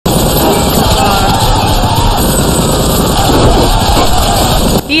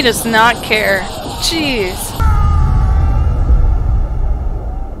He does not care. Jeez.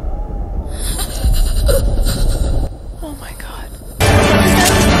 Oh my god.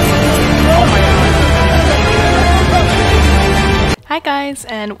 Oh my god. Hi guys,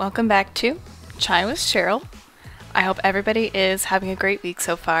 and welcome back to Chai with Cheryl. I hope everybody is having a great week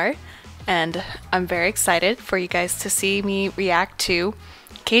so far, and I'm very excited for you guys to see me react to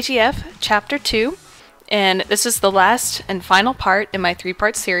KGF Chapter 2. And this is the last and final part in my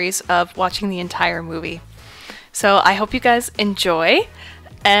 3-part series of watching the entire movie. So I hope you guys enjoy.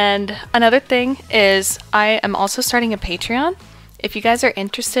 And another thing is I am also starting a Patreon. If you guys are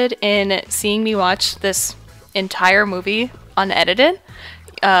interested in seeing me watch this entire movie unedited,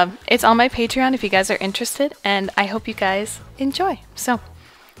 it's on my Patreon if you guys are interested, and I hope you guys enjoy. So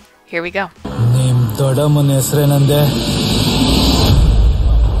here we go.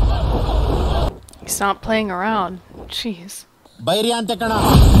 He's not playing around. Jeez.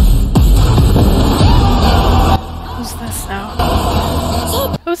 Who's this now?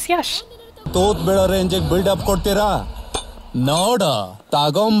 Who's Yash?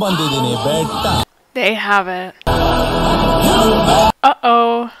 They have it.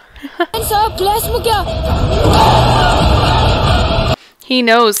 Uh-oh. He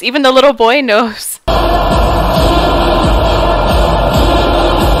knows. Even the little boy knows.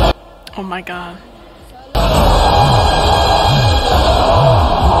 Oh my god. Oh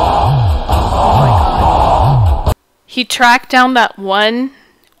my god. He tracked down that one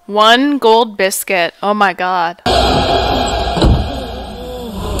gold biscuit. Oh my god.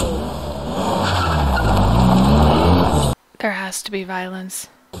 There has to be violence.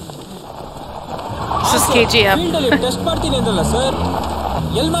 This is KGF.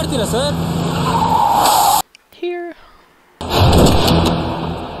 Here.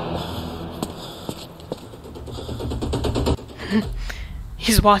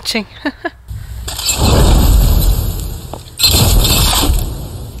 He's watching.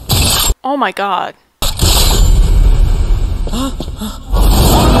 Oh my god. Oh.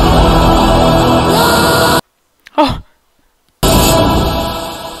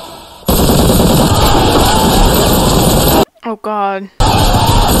 Oh god.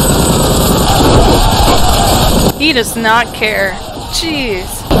 He does not care.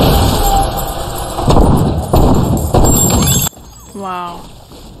 Jeez. Wow.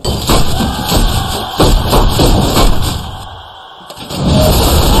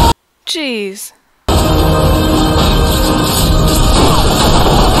 Jeez.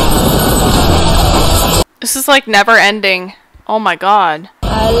 This is like never ending. Oh my god.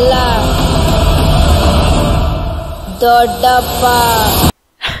 Allah. Doddappa.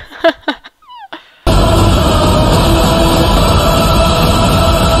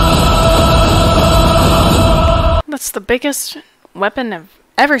 That's the biggest weapon I've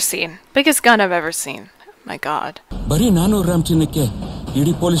ever seen. Biggest gun I've ever seen. My god. I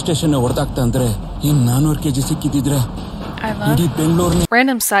love,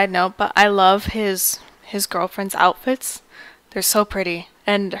 random side note, but I love his girlfriend's outfits. They're so pretty,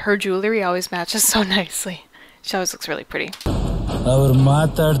 and her jewelry always matches so nicely. She always looks really pretty.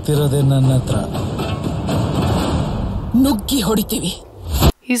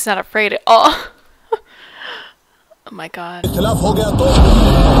 He's not afraid at all. Oh my god.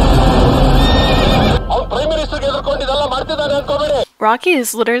 Rocky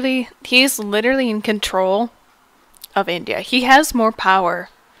is literally in control of India. He has more power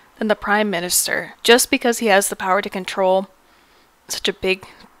than the Prime Minister just because he has the power to control such a big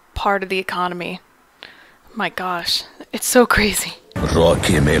part of the economy. My gosh, it's so crazy.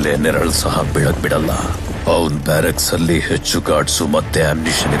 Rocky mele neral saha bidak bidalla. Avun barracks alli ಹೆಚ್ಚು guards ಮತ್ತೆ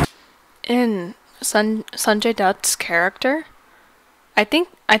ammunition. In Sanjay Dutt's character, I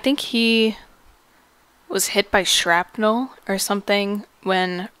think he was hit by shrapnel or something when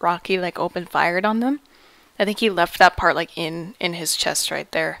Rocky like opened fired on them. I think he left that part like in his chest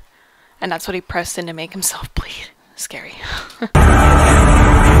right there, and that's what he pressed in to make himself bleed. Scary.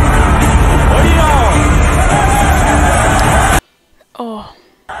 Oh.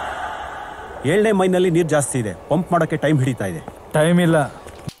 7ನೇ ಮೈನಲ್ಲಿ ನೀರು ಜಾಸ್ತಿ ಇದೆ. Pump ಮಾಡೋಕೆ time ಹಿಡಿತಾ ಇದೆ. Time ಇಲ್ಲ.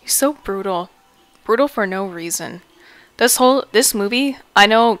 He's so brutal. Brutal for no reason. This movie, I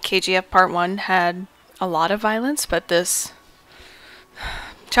know KGF Part 1 had a lot of violence, but this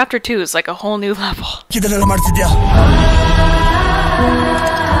Chapter 2 is like a whole new level.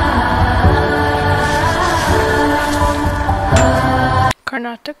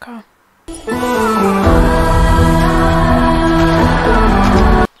 Karnataka.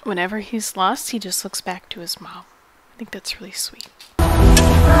 Whenever he's lost, he just looks back to his mom. I think that's really sweet.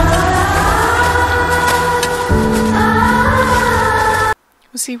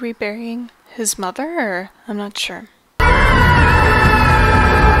 Was he reburying his mother, or I'm not sure.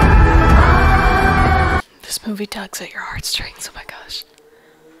 This movie tugs at your heartstrings. Oh my gosh.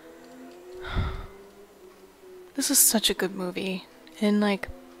 This is such a good movie. In like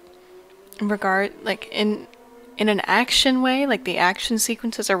in an action way, like the action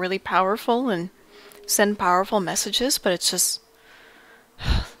sequences are really powerful and send powerful messages, but it's just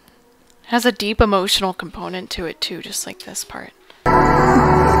has a deep emotional component to it too, just like this part.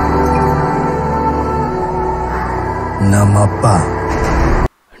 Namappa.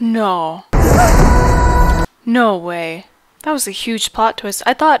 No. No way. That was a huge plot twist.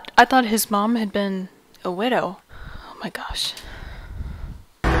 I thought his mom had been a widow. Oh my gosh.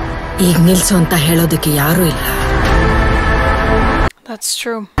 That's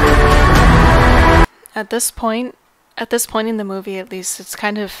true. At this point in the movie at least, it's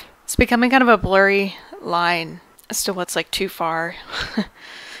becoming kind of a blurry line as to what's like too far.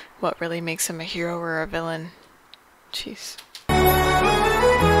 What really makes him a hero or a villain. Jeez.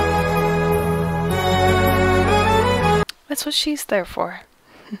 That's what she's there for.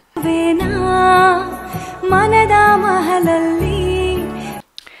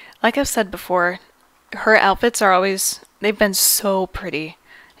 Like I've said before, her outfits are they've been so pretty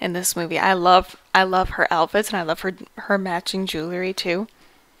in this movie. I love her outfits, and I love her matching jewelry too.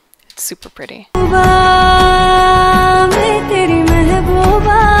 It's super pretty.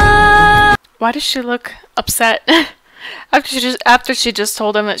 Why does she look upset after she just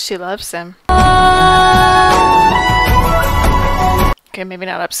told him that she loves him? Okay, maybe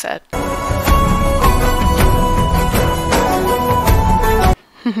not upset.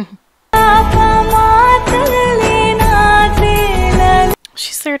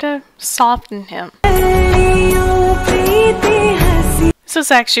 She's there to soften him. This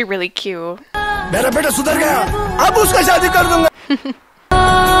is actually really cute.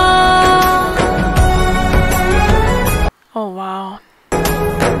 Oh wow.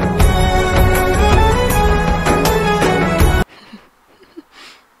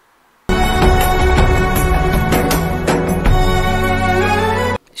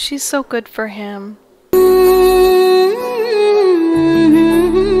 She's so good for him.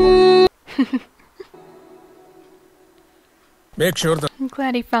 Make sure that I'm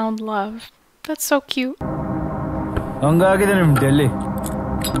glad he found love. That's so cute. Delhi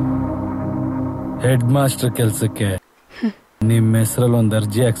headmaster ಕೆಲಸಕ್ಕೆ ನಿಮ್ಮ ಹೆಸರಲ್ಲಿ ಒಂದು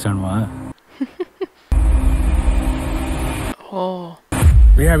ಅರ್ಜಿ ಹಾಕ್ಸೋಣವಾ? Oh.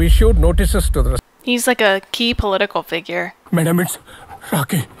 we have issued notices to the... He's like a key political figure. Madam, it's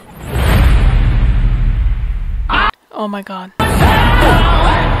Rocky. Oh my god.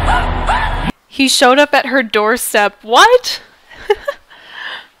 He showed up at her doorstep. What?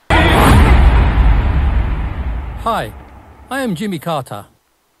 Hi, I am Jimmy Carter.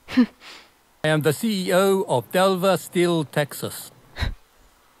 I am the CEO of Delver Steel, Texas.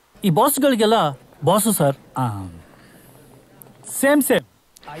 ಈ ಬಾಸ್ಗಳಿಗೆಲ್ಲ boss sir. Same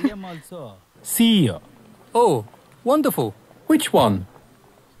I am also CEO. Oh, wonderful. Which one?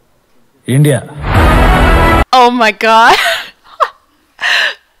 India. Oh my god.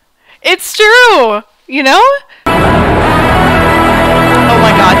 It's true, you know? Oh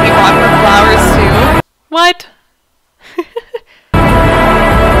my god, he bought her flowers too. What?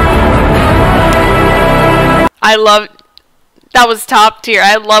 That was top tier.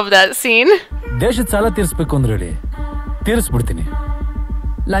 I love that scene. ದೇಶದ ಸಾಲ ತೀರಿಸಬೇಕು ಅಂದ್ರೆ ಹೇಳಿ ತೀರಿಸ್ಬಿಡ್ತೀನಿ.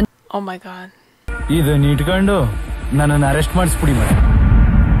 Oh my god. ಇದನ್ನ ಇಟ್ಕೊಂಡು ನನ್ನನ್ನು arrest ಮಾಡಿಸ್ಬಿಡಿ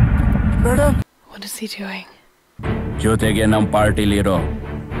madam. What is he doing? ಜೊತೆಗೆ ನಮ್ಮ ಪಾರ್ಟಿಲಿರೋ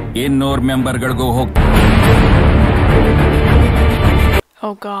 200 ಮೆಂಬರ್ಗಳಿಗೂ ಹೋಗಿ.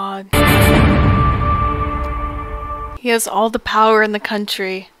 Oh god. He has all the power in the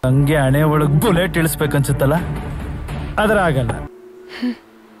country. ಹಂಗೆ ಹಣೆ ಒಳಗೆ ಬುಲೆಟ್ ಇಳಿಸ್ಬೇಕನ್ಸುತ್ತಲ್ಲ, ಆದ್ರೆ ಆಗಲ್ಲ.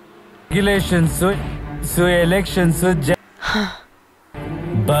 Regulations elections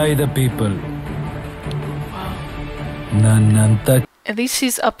by the people. ನನ್ನಂತ At least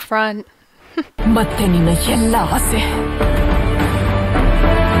he's up front. ಮತ್ತೆ ನಿನ್ನ ಎಲ್ಲ ಆಸೆ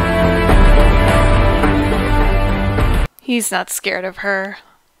He's not scared of her.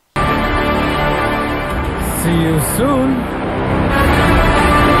 See you soon.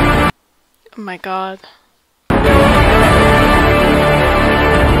 Oh my god.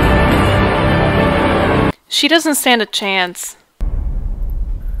 She doesn't stand a chance.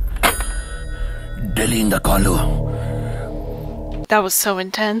 ಡೆಲ್ಲಿಯಿಂದ call. That was so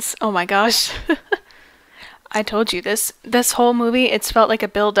intense. Oh my gosh. I told you this whole movie, it's felt like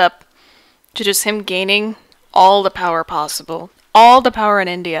a build up to just him gaining all the power possible. All the power in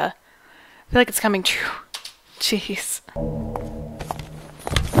India. I feel like it's coming true. Jeez.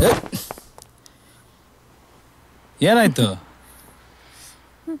 ಏನಾಯ್ತು?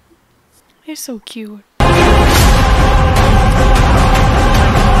 You're so cute.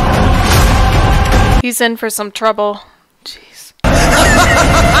 He's in for some trouble. Jeez.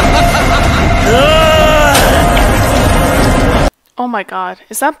 Oh my god.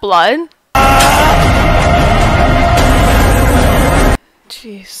 Is that blood?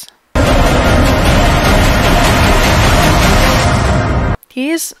 Jeez. He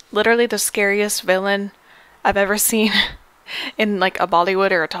is literally the scariest villain I've ever seen in like a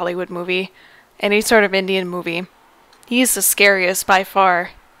Bollywood or a Tollywood movie. Any sort of Indian movie. He's the scariest by far.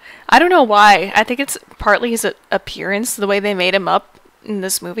 I don't know why. I think it's partly his appearance, the way they made him up in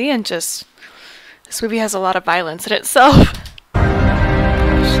this movie, and just this movie has a lot of violence in itself.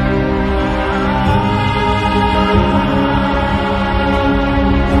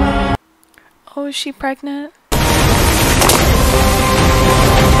 Oh, is she pregnant?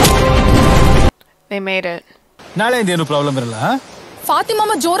 They made it. ನಾಳೆಯಿಂದ ಏನು problem ಇರಲ್ಲ.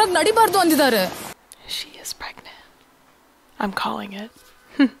 ಫಾತಿಮಮ್ಮ ಜೋರಾಗಿ ನಡಿಬಾರ್ದು ಅಂದಿದ್ದಾರೆ. She is pregnant. I'm calling it.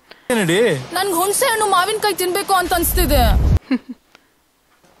 ನಡಿ. ನನ್ಗೆ ಹುಣಸೆ ಹಣ್ಣು ಮಾವಿನಕಾಯಿ ತಿನ್ಬೇಕು ಅಂತ ಅನ್ಸ್ತಿದೆ.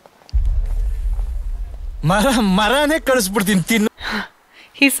 ಮರನೇ ಕಳಿಸ್ಬಿಡ್ತೀನಿ ತಿನ್ನು.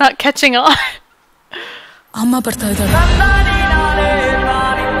 He's not catching on. ಅಮ್ಮ ಬರ್ತಾ ಇದ್ದಾಳೆ.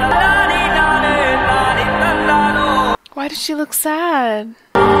 Why does she look sad?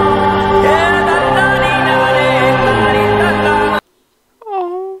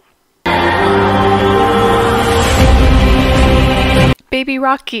 Oh. Baby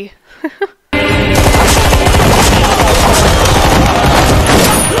Rocky.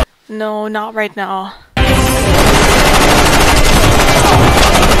 No, not right now.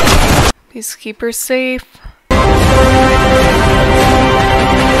 Please keep her safe.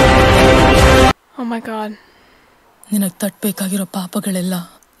 Oh my god. ನಿನಗೆ ತಟ್ಟಬೇಕಾಗಿರೋ ಪಾಪಗಳೆಲ್ಲ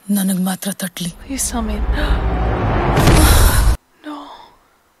ನನಗೆ ಮಾತ್ರ ತಟ್ಲಿ. Please tell me. No.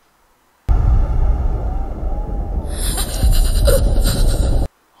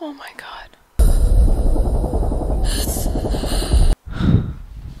 Oh my god.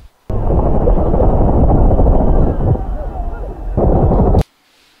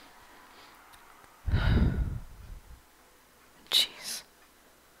 Jeez.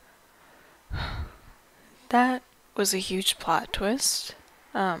 That was a huge plot twist.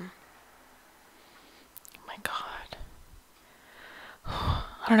 Oh my god.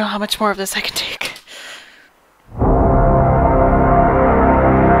 I don't know how much more of this I can take.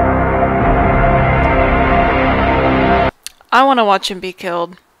 I want to watch him be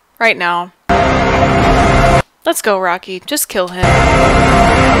killed. Right now. Let's go, Rocky. Just kill him.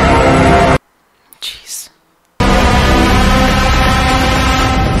 Jeez.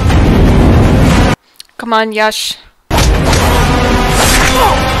 Come on, Yash.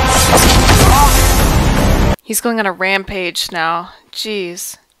 He's going on a rampage now. Jeez.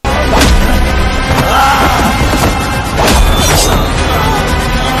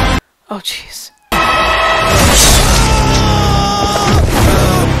 Oh, jeez.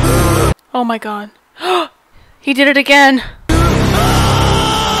 Oh my god. He did it again!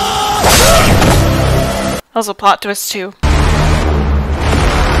 That was a plot twist too.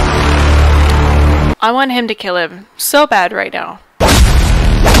 I want him to kill him so bad right now.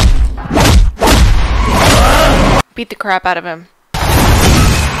 Beat the crap out of him.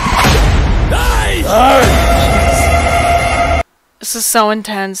 This is so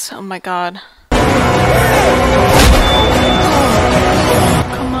intense. Oh my god.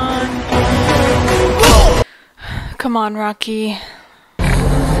 Come on. Come on, Rocky.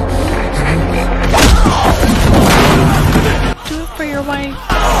 Do it for your wife.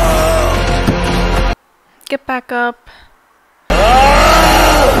 Get back up.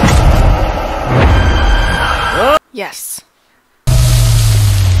 Yes.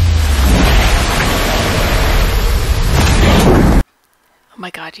 Oh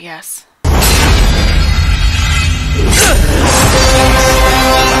my god, yes.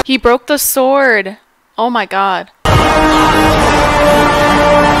 He broke the sword. Oh my god.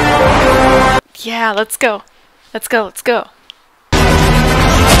 Yeah, let's go. Let's go, let's go.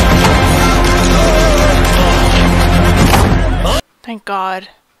 Thank god.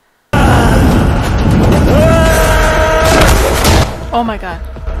 Oh my god.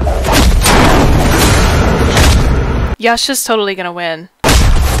 Yash is totally gonna win.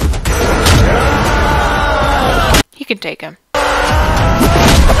 He can take him.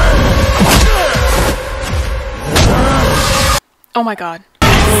 Oh my god.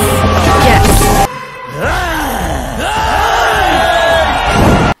 Yes.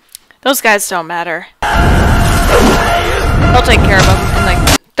 Those guys don't matter. I'll take care of them in like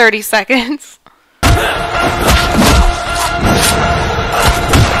 30 seconds.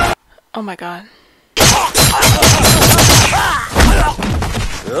 Oh my god.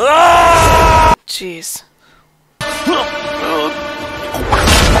 Jeez.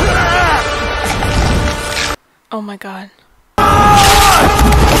 Oh my god.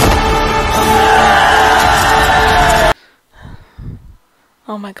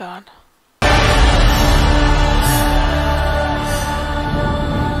 Oh my god.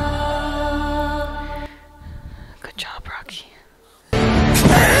 Good job, Rocky.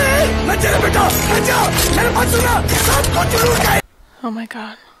 Oh my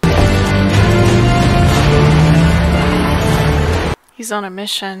god. He's on a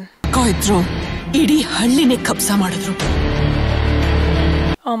mission.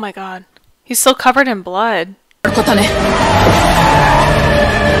 Oh my god. He's still covered in blood.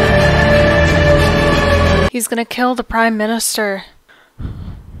 He's gonna kill the Prime Minister.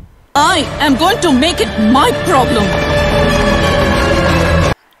 I am going to make it my problem.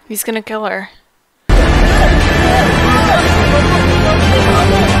 He's gonna kill her.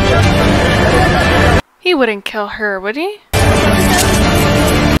 He wouldn't kill her, would he?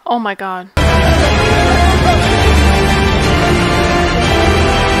 Oh my god.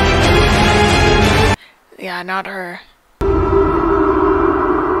 Yeah, not her.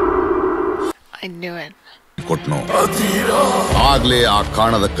 I knew it.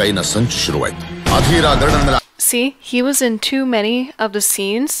 See, he was in too many of the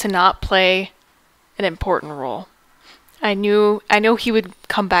scenes to not play an important role. I know he would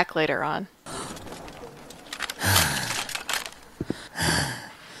come back later on.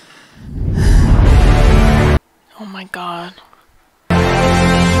 Oh my god.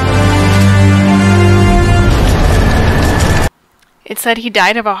 It said he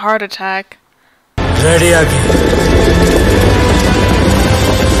died of a heart attack.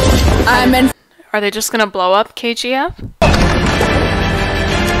 Are they just gonna blow up KGF?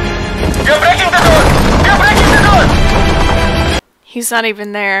 You're breaking the door! You're breaking the door! He's not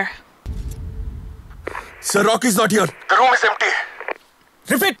even there. Sir, Rocky's not here. The room is empty.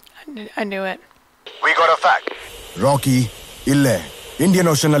 Repeat. I knew it. We got a fact. Rocky, ille, Indian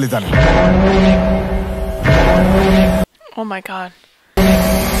Ocean nalidane. Oh my god.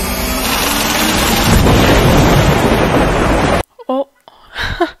 Oh.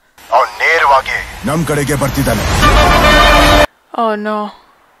 Nam kadege bartidane. Oh no.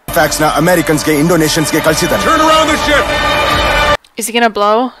 Facts na Americans ge Indonesians ge kalsidane. Turn around the ship. Is he gonna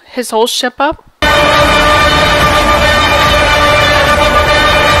blow his whole ship up?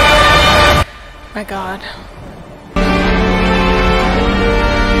 My god.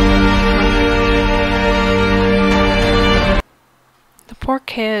 The poor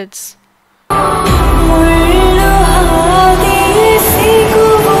kids. I'm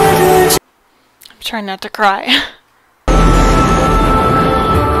trying not to cry.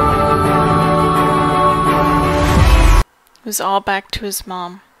 It was all back to his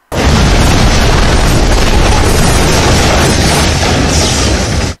mom.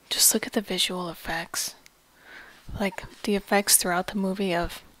 Just look at the visual effects. Like, the effects throughout the movie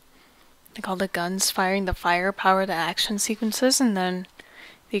of, like, all the guns firing, the firepower, the action sequences, and then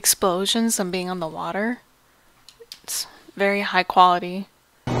the explosions and being on the water. It's very high quality.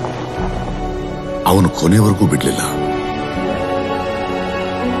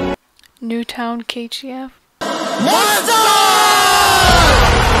 Newtown KGF.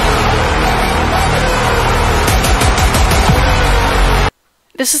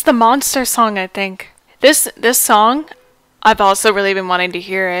 This is the monster song, I think. This song, I've also really been wanting to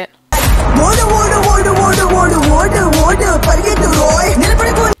hear it.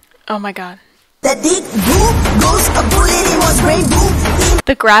 Oh my god.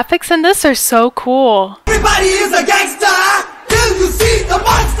 The graphics in this are so cool. Everybody is a gangster till you see the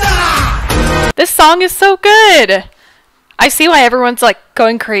monster. This song is so good. I see why everyone's like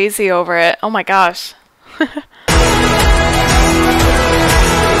going crazy over it. Oh my gosh.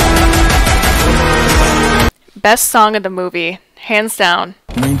 Best song of the movie, hands down.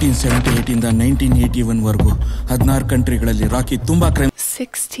 1978 ಇಂದ 1981 ವರೆಗೂ 16 ಕಂಟ್ರಿಗಳಲ್ಲಿ ರಾಕಿ ತುಂಬಾ crime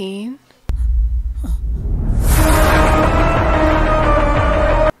 16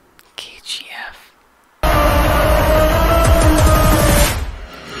 KGF.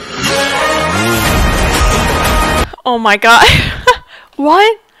 Oh my god.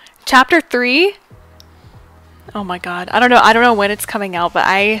 What? Chapter 3? Oh my god. I don't know when it's coming out, but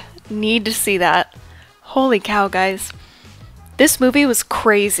I need to see that. Holy cow, guys. This movie was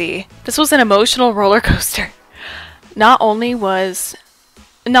crazy. This was an emotional roller coaster. Not only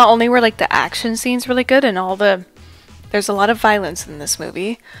were like the action scenes really good and all the There's a lot of violence in this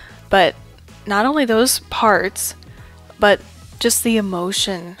movie, but not only those parts, but just the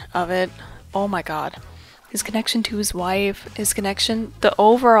emotion of it. Oh my god. His connection to his wife, his connection, the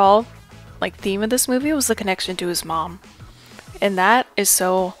overall like theme of this movie was the connection to his mom. And that is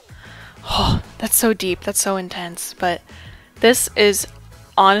so, oh, that's so deep, that's so intense. But this is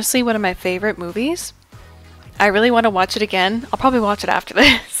honestly one of my favorite movies. I really want to watch it again. I'll probably watch it after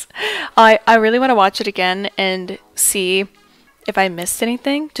this. I really want to watch it again and see if I missed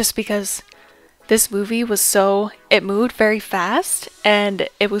anything, just because this movie was so, it moved very fast and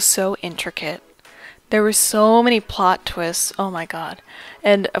it was so intricate. There were so many plot twists. Oh my god.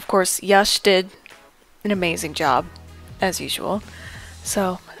 And of course, Yash did an amazing job, as usual.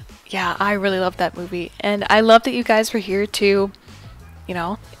 So, yeah, I really love that movie. And I love that you guys were here to, you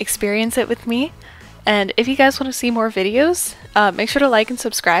know, experience it with me. And if you guys want to see more videos, make sure to like and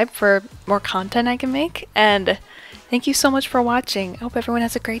subscribe for more content I can make. And thank you so much for watching. I hope everyone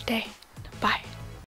has a great day. Bye.